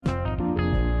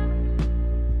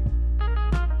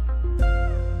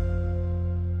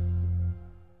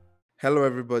Hello,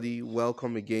 everybody.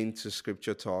 Welcome again to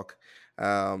Scripture Talk.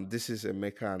 This is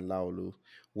Emeka and Laulu.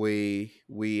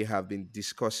 We have been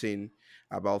discussing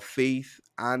about faith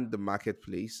and the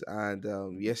marketplace, and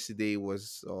yesterday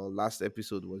was or last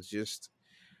episode was just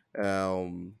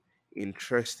um,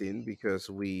 interesting because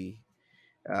we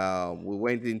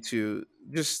went into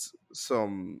just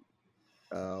some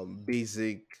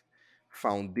basic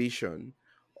foundation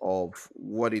of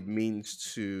what it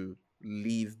means to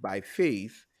live by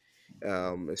faith,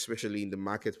 especially in the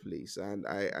marketplace. And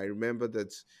I remember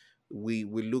that we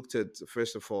looked at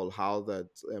first of all how that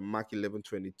Mark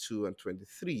 11:22 and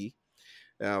 23,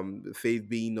 faith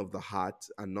being of the heart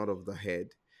and not of the head.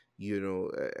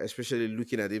 Especially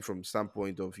looking at it from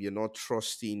standpoint of you're not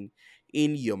trusting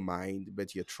in your mind,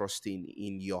 but you're trusting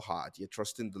in your heart. You're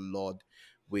trusting the Lord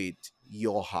with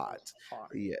your Your heart.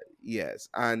 heart. Yeah, yes,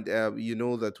 and you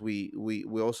know that we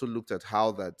also looked at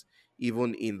how that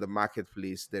even in the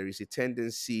marketplace there is a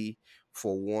tendency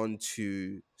for one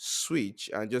to switch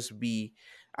and just be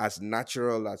as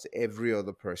natural as every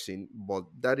other person, but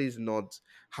that is not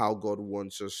how God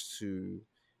wants us to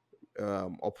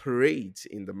operate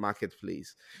in the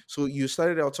marketplace. So you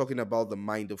started out talking about the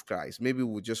mind of Christ. Maybe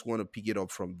we just want to pick it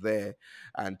up from there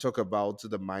and talk about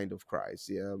the mind of Christ.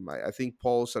 Yeah, I think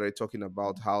Paul started talking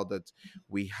about how that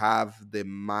we have the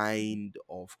mind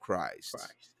of Christ.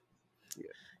 Christ.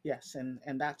 Yes,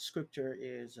 and that scripture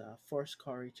is 1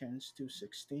 Corinthians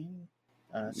 2:16.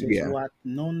 Says, Yeah. "Who hath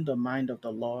known the mind of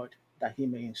the Lord, that he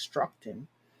may instruct him."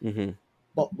 Hmm.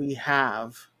 But we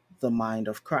have the mind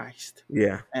of Christ,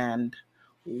 Yeah. and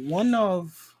one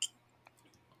of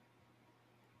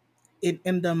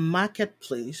in the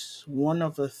marketplace, one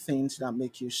of the things that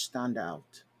make you stand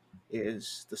out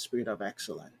is the spirit of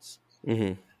excellence.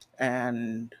 Hmm.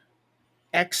 And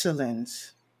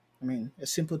excellence, I mean, a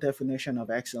simple definition of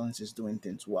excellence is doing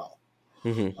things well.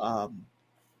 Hmm. Um,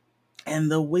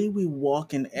 And the way we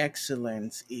walk in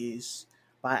excellence is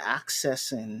by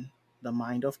accessing the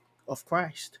mind of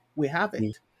Christ. We have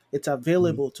it. It's Hmm.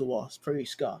 available to us.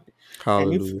 Praise God.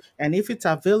 And if Hallelujah. and if it's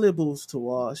available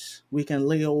to us, we can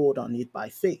lay hold on it by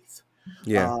faith.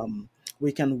 Yeah. Um,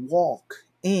 we can walk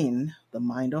in the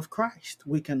mind of Christ.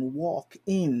 We can walk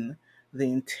in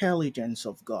the intelligence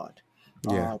of God.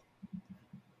 Yeah. Uh,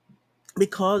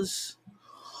 because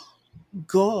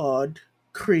God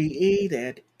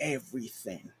created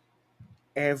everything.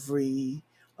 Every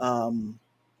um,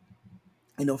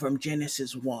 from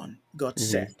Genesis 1, God Hmm.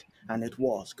 said, and it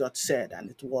was. God said, and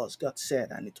it was. God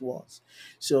said, and it was.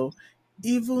 So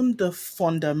even the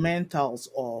fundamentals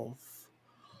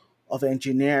of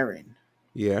engineering,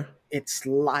 Yeah. it's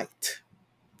light.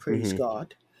 Praise Hmm.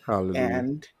 God.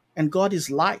 Hallelujah. And God is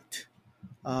light.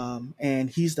 And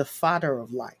He's the Father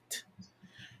of light.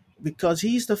 Because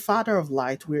He's the Father of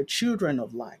light, we're children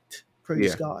of light.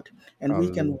 Praise Yeah. God. And we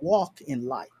can Hallelujah. walk in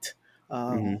light.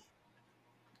 Hmm.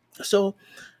 So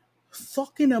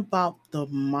talking about the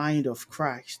mind of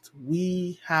Christ,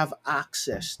 we have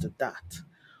access to that.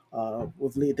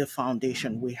 We've laid the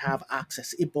foundation. We have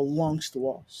access. It belongs to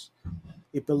us.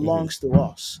 It Hmm. belongs to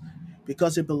us.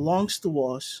 Because it belongs to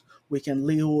us, we can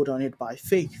lay hold on it by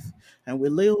faith. And we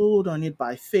lay hold on it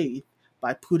by faith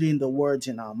by putting the words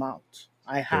in our mouth.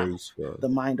 I Praise have God. the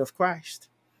mind of Christ.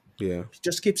 Yeah.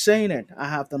 Just keep saying it. I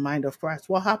have the mind of Christ.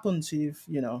 What happens if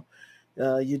you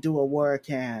do a work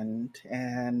and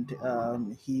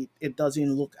he it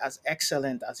doesn't look as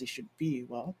excellent as it should be?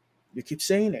 Well, you keep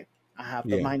saying it. I have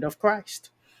the Yeah. mind of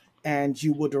Christ, and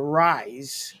you would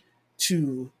rise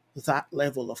to that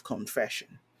level of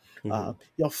confession. Hmm.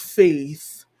 Your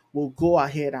faith will go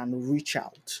ahead and reach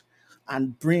out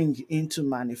and bring into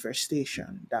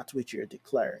manifestation that which you're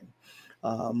declaring.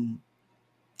 Um,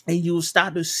 and you'll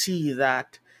start to see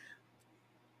that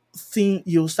thing,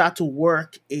 you'll start to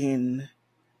work in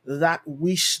that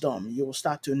wisdom. You'll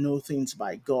start to know things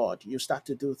by God. You'll start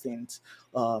to do things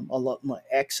a lot more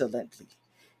excellently,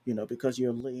 because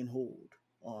you're laying hold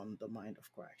on the mind of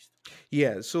Christ.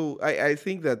 Yeah, so I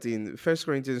think that in First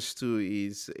Corinthians 2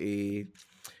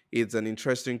 it's an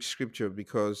interesting scripture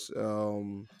because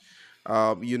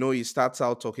he starts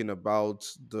out talking about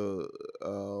the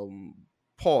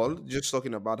Paul, just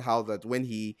talking about how that when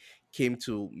he came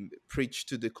to preach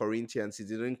to the Corinthians, he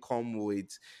didn't come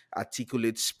with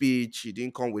articulate speech, he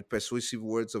didn't come with persuasive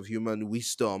words of human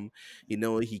wisdom.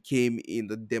 He came in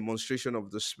the demonstration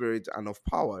of the Spirit and of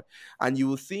power. And you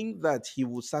would think that he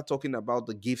would start talking about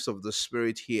the gifts of the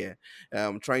Spirit here,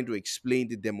 trying to explain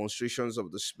the demonstrations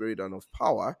of the Spirit and of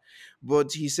power.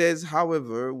 But he says,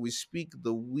 however, we speak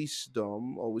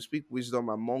wisdom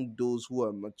among those who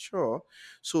are mature.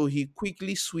 So he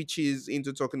quickly switches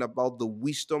into talking about the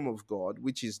wisdom of of God,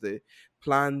 which is the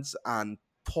plans and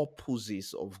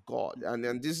purposes of God.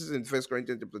 And this is in First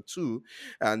Corinthians chapter 2,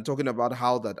 and talking about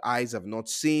how that eyes have not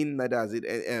seen, neither has it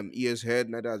ears heard,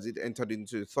 neither has it entered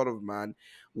into the thought of man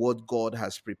what God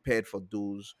has prepared for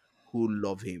those who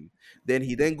love him. Then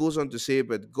he then goes on to say,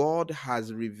 but God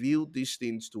has revealed these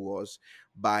things to us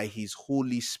by his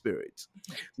Holy Spirit.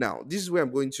 Now, this is where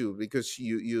I'm going to, because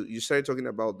you started talking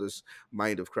about this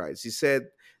mind of Christ. He said,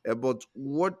 but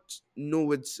what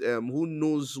knoweth who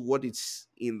knows what is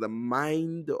in the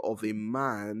mind of a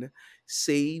man,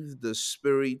 save the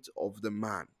spirit of the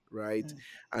man, right? Mm.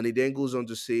 And he then goes on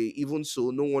to say, even so,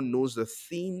 no one knows the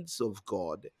things of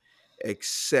God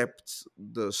except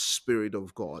the spirit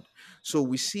of God. So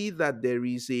we see that there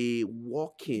is a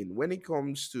walking when it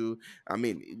comes to, I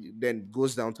mean, it then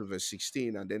goes down to verse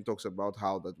 16 and then talks about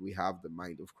how that we have the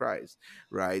mind of Christ,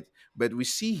 right? But we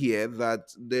see here that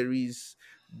there is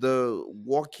the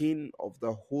walking of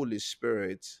the Holy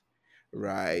Spirit,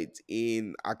 right,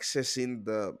 in accessing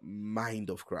the mind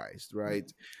of Christ, right?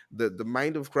 The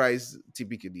mind of Christ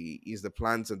typically is the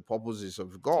plans and purposes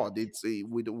of God. Thank you. It's a,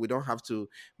 we don't have to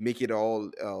make it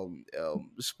all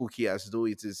spooky as though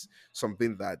it is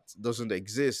something that doesn't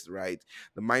exist, right?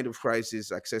 The mind of Christ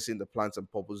is accessing the plans and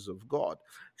purposes of God.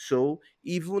 So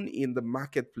even in the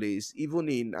marketplace, even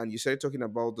in, and you started talking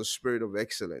about the spirit of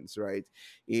excellence, right?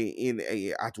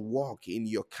 At work, in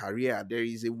your career, there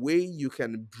is a way you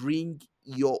can bring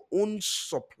your own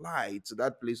supply to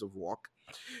that place of work.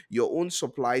 Your own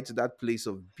supply to that place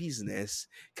of business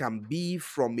can be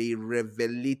from a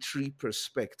revelatory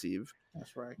perspective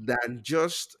That's right. than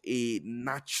just a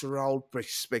natural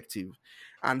perspective.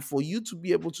 And for you to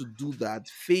be able to do that,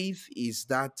 faith is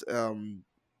that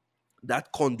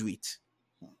conduit,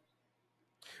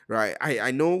 right?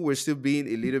 I know we're still being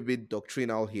a little bit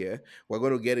doctrinal here. We're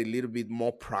going to get a little bit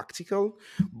more practical,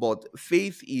 but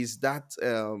faith is that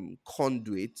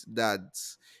conduit that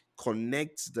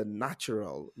connects the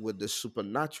natural with the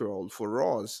supernatural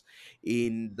for us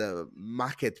in the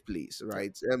marketplace, Yeah.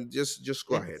 right? Just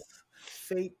go ahead. It's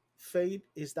faith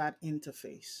is that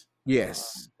interface.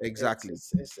 Yes, exactly.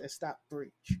 It's that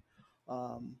bridge.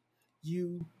 Um,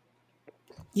 you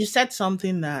you said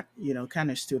something that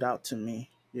kind of stood out to me.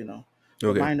 The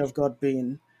Okay. mind of God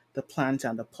being the plans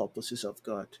and the purposes of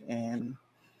God, and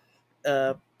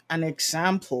uh, an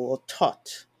example or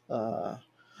thought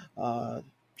uh,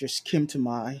 just came to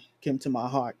my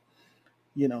heart.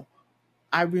 You know,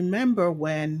 I remember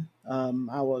when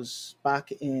I was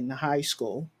back in high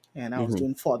school and I was Hmm.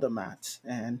 doing further maths,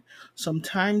 and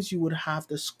sometimes you would have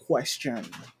this question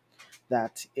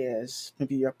that is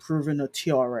maybe you're proving a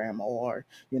theorem, or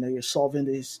you're solving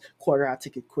this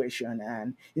quadratic equation,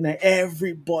 and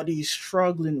everybody is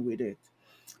struggling with it,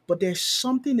 but there's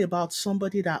something about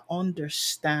somebody that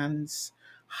understands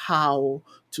how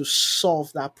to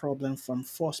solve that problem from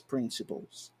first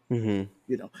principles, Hmm.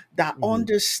 that Hmm.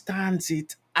 understands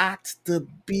it at the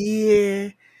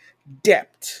bare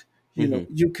depth. Hmm.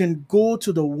 You can go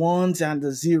to the ones and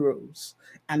the zeros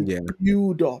and Yeah,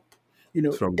 build up.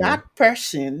 from there. That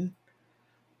person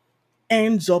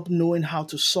ends up knowing how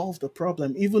to solve the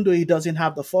problem, even though he doesn't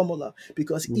have the formula,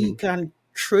 because he Hmm. can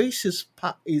trace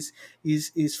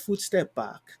his footstep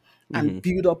back Hmm. and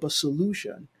build up a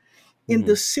solution. In Hmm.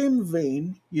 the same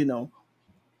vein,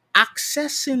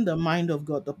 accessing the mind of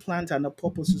God, the plans and the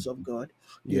purposes of God,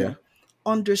 you Yeah. know,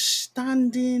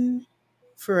 understanding,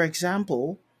 for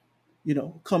example,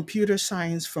 computer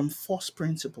science from first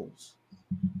principles,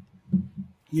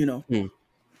 you know, Mm.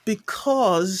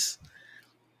 because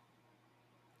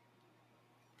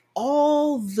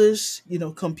all this,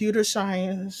 computer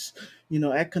science,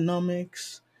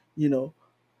 economics, you know,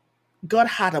 God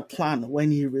had a plan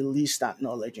when He released that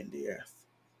knowledge in the earth.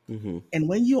 Hmm. And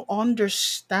when you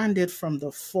understand it from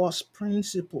the first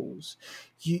principles,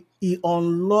 it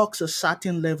unlocks a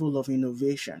certain level of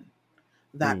innovation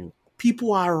that Mm.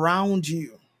 people around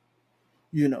you,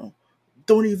 you know,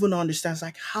 don't even understand. It's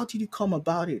like, how did you come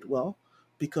about it? Well,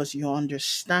 because you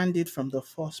understand it from the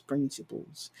first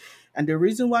principles. And the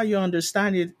reason why you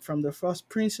understand it from the first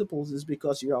principles is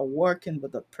because you are working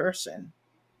with the person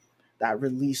that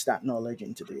released that knowledge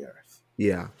into the earth.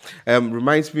 Yeah.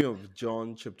 Reminds me of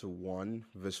John chapter 1,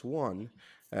 verse 1,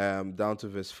 down to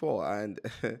verse 4. And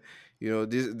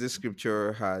this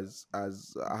scripture has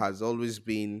always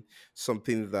been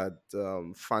something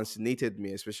that fascinated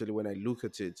me, especially when I look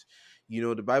at it.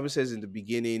 The Bible says in the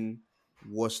beginning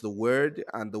was the word,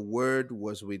 and the word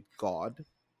was with God,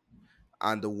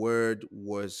 and the word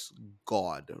was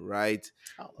God, right?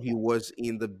 He Hallelujah. was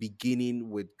in the beginning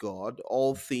with God.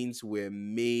 All things were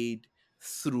made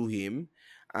through him,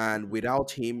 and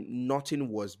without him, nothing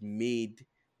was made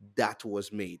that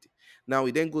was made. Now,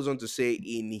 it then goes on to say,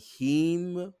 in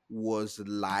him was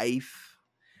life,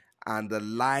 and the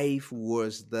life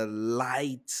was the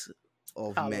light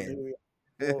of men. Hallelujah.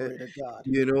 Glory to God.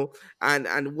 You know,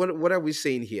 and what are we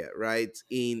saying here, right?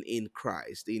 In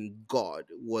Christ, in God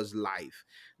was life.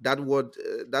 That word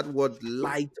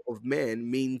light of men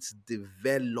means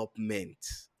development.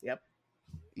 Yep.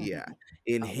 Yeah,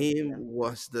 in him Hallelujah.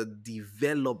 was the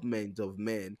development of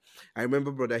man. I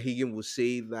remember Brother Hagin would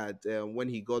say that when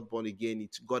he got born again, he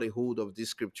got a hold of this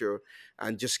scripture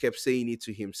and just kept saying it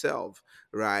to himself,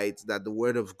 right? That the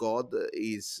word of God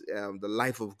is the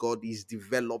life of God is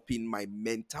developing my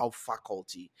mental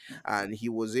faculty, and he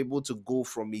was able to go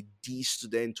from a D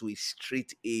student to a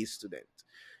straight A student.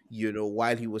 You know,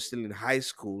 while he was still in high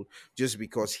school, just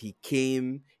because he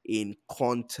came in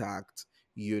contact,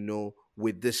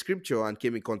 with the scripture and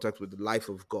came in contact with the life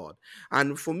of God.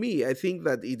 And for me, I think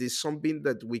that it is something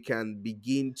that we can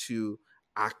begin to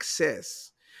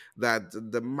access. That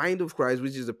the mind of Christ,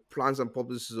 which is the plans and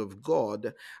purposes of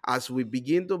God, as we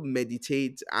begin to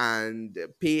meditate and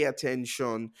pay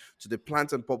attention to the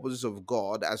plans and purposes of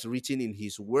God as written in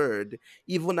His Word,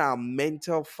 even our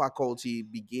mental faculty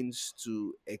begins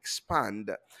to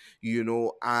expand,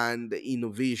 and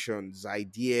innovations,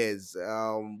 ideas,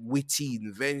 witty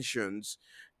inventions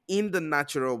in the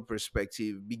natural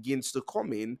perspective begins to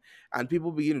come in, and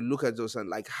people begin to look at us and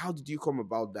like, how did you come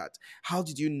about that? How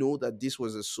did you know that this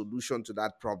was a solution to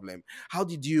that problem? How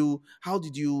did you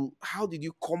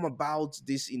come about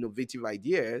this innovative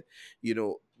idea?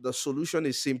 The solution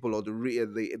is simple, or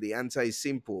the answer is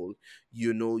simple.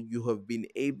 You have been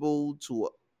able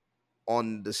to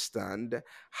understand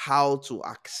how to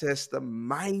access the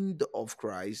mind of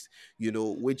Christ,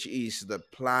 which is the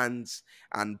plans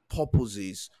and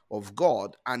purposes of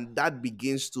God. And that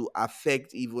begins to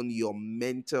affect even your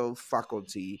mental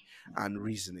faculty and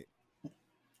reasoning.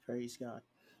 Praise God.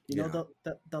 You know,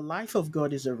 Yeah. the life of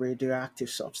God is a radioactive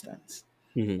substance.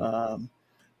 Mhm.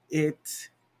 It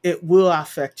it will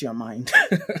affect your mind.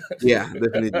 Yeah,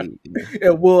 definitely. Yeah.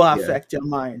 It will Yeah. affect your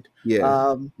mind. Yes.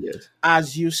 Um, Yes.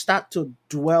 as you start to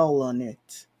dwell on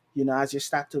it, as you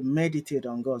start to meditate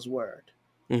on God's word,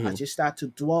 Hmm. as you start to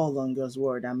dwell on God's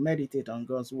word and meditate on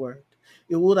God's word,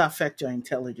 it would affect your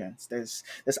intelligence. There's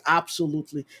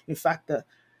absolutely, in fact,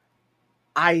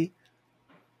 I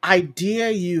I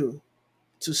dare you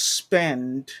to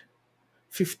spend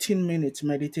 15 minutes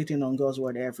meditating on God's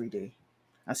word every day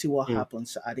and see what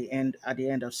happens at the end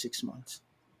of 6 months.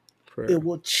 It Prayer.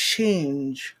 will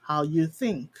change how you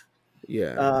think.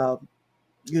 Yeah. Uh,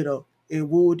 it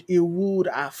would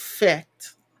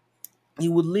affect, it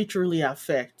would literally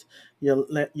affect your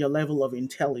level of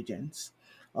intelligence,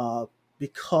 uh,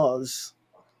 because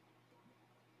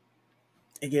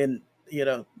again,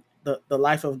 the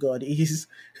life of God is,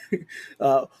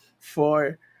 uh,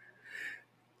 for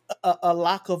a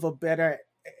lack of a better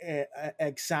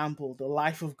example, the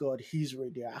life of God, He's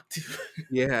radioactive.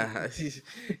 Yeah,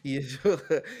 you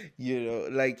know,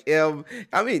 like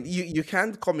I mean, you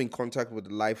can't come in contact with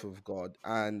the life of God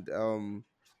and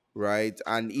right,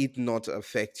 and it not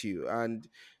affect you. And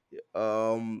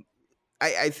um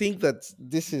I think that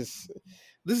this is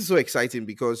so exciting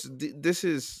because this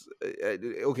is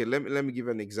okay. Let me give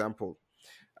an example.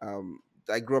 um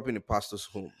I grew up in a pastor's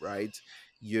home, right?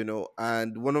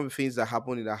 And one of the things that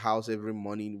happened in the house every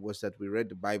morning was that we read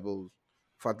the Bible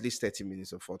for at least 30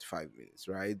 minutes or 45 minutes,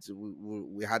 right?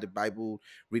 We had a Bible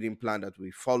reading plan that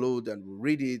we followed, and we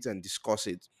read it and discuss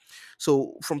it.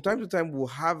 So from time to time, we'll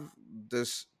have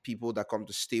this people that come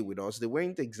to stay with us. They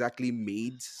weren't exactly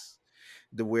maids.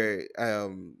 They were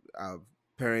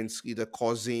parents, either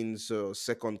cousins or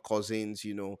second cousins,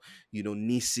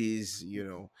 nieces,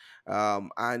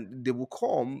 and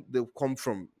they'll come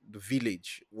from the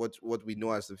village, what we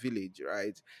know as the village,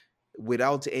 right?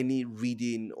 Without any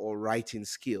reading or writing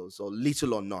skills, or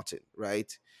little or nothing,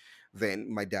 right? Then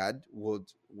my dad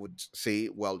would say,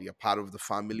 well, you're part of the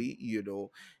family, he'll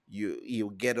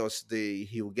get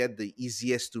the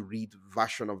easiest to read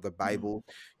version of the Bible,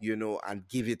 and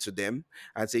give it to them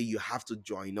and say, you have to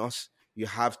join us, you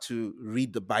have to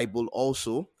read the Bible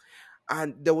also.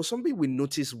 And there was something we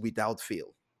noticed without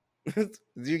fail. Do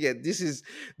you get, this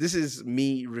is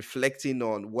me reflecting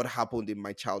on what happened in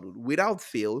my childhood. Without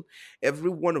fail, every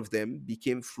one of them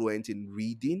became fluent in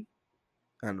reading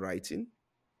and writing.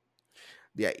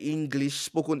 Their English,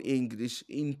 spoken English,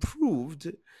 improved,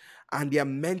 and their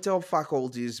mental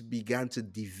faculties began to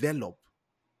develop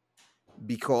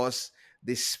because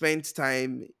they spent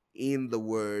time in the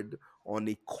Word on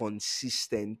a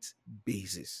consistent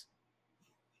basis.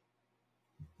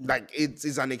 Like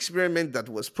it's an experiment that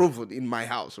was proven in my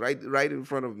house, right in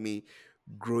front of me,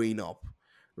 growing up.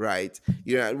 Right.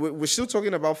 Yeah, we're still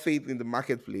talking about faith in the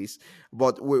marketplace,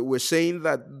 but we're saying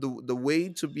that the way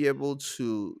to be able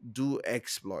to do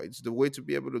exploits, the way to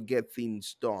be able to get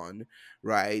things done,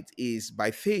 right, is by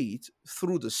faith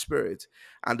through the Spirit.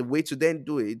 And the way to then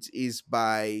do it is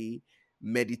by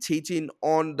meditating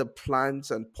on the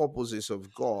plans and purposes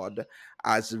of God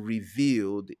as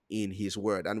revealed in His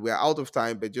Word. And we're out of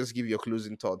time, but just give your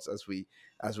closing thoughts as we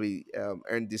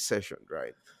end this session,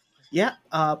 right? Yeah.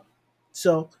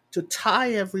 So to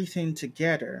tie everything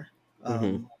together, Mm-hmm.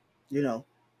 um, you know,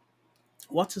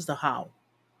 what is the how?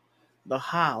 The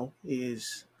how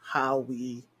is how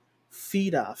we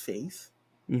feed our faith.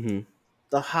 Mm-hmm.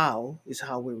 The how is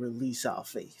how we release our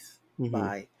faith Mm-hmm.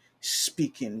 by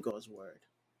speaking God's word.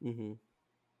 Mm-hmm.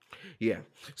 Yeah.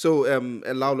 So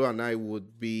Laulu and I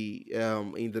would be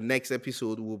in the next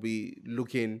episode we'll be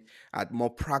looking at more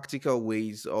practical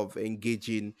ways of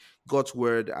engaging God's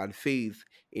word and faith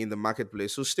in the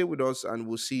marketplace. So stay with us and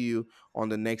we'll see you on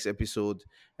the next episode.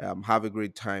 Have a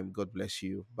great time. God bless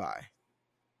you. Bye.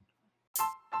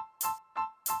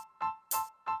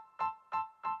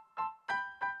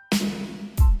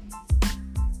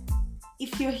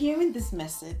 If you're hearing this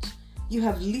message, you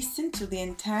have listened to the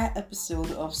entire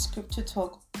episode of Scripture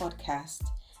Talk podcast,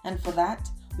 and for that,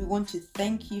 we want to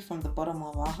thank you from the bottom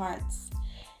of our hearts.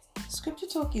 Scripture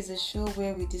Talk is a show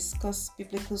where we discuss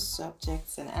biblical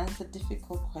subjects and answer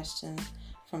difficult questions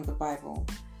from the Bible.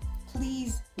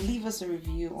 Please leave us a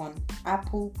review on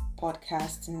Apple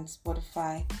Podcasts and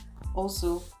Spotify.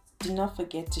 Also, do not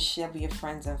forget to share with your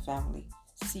friends and family.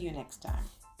 See you next time.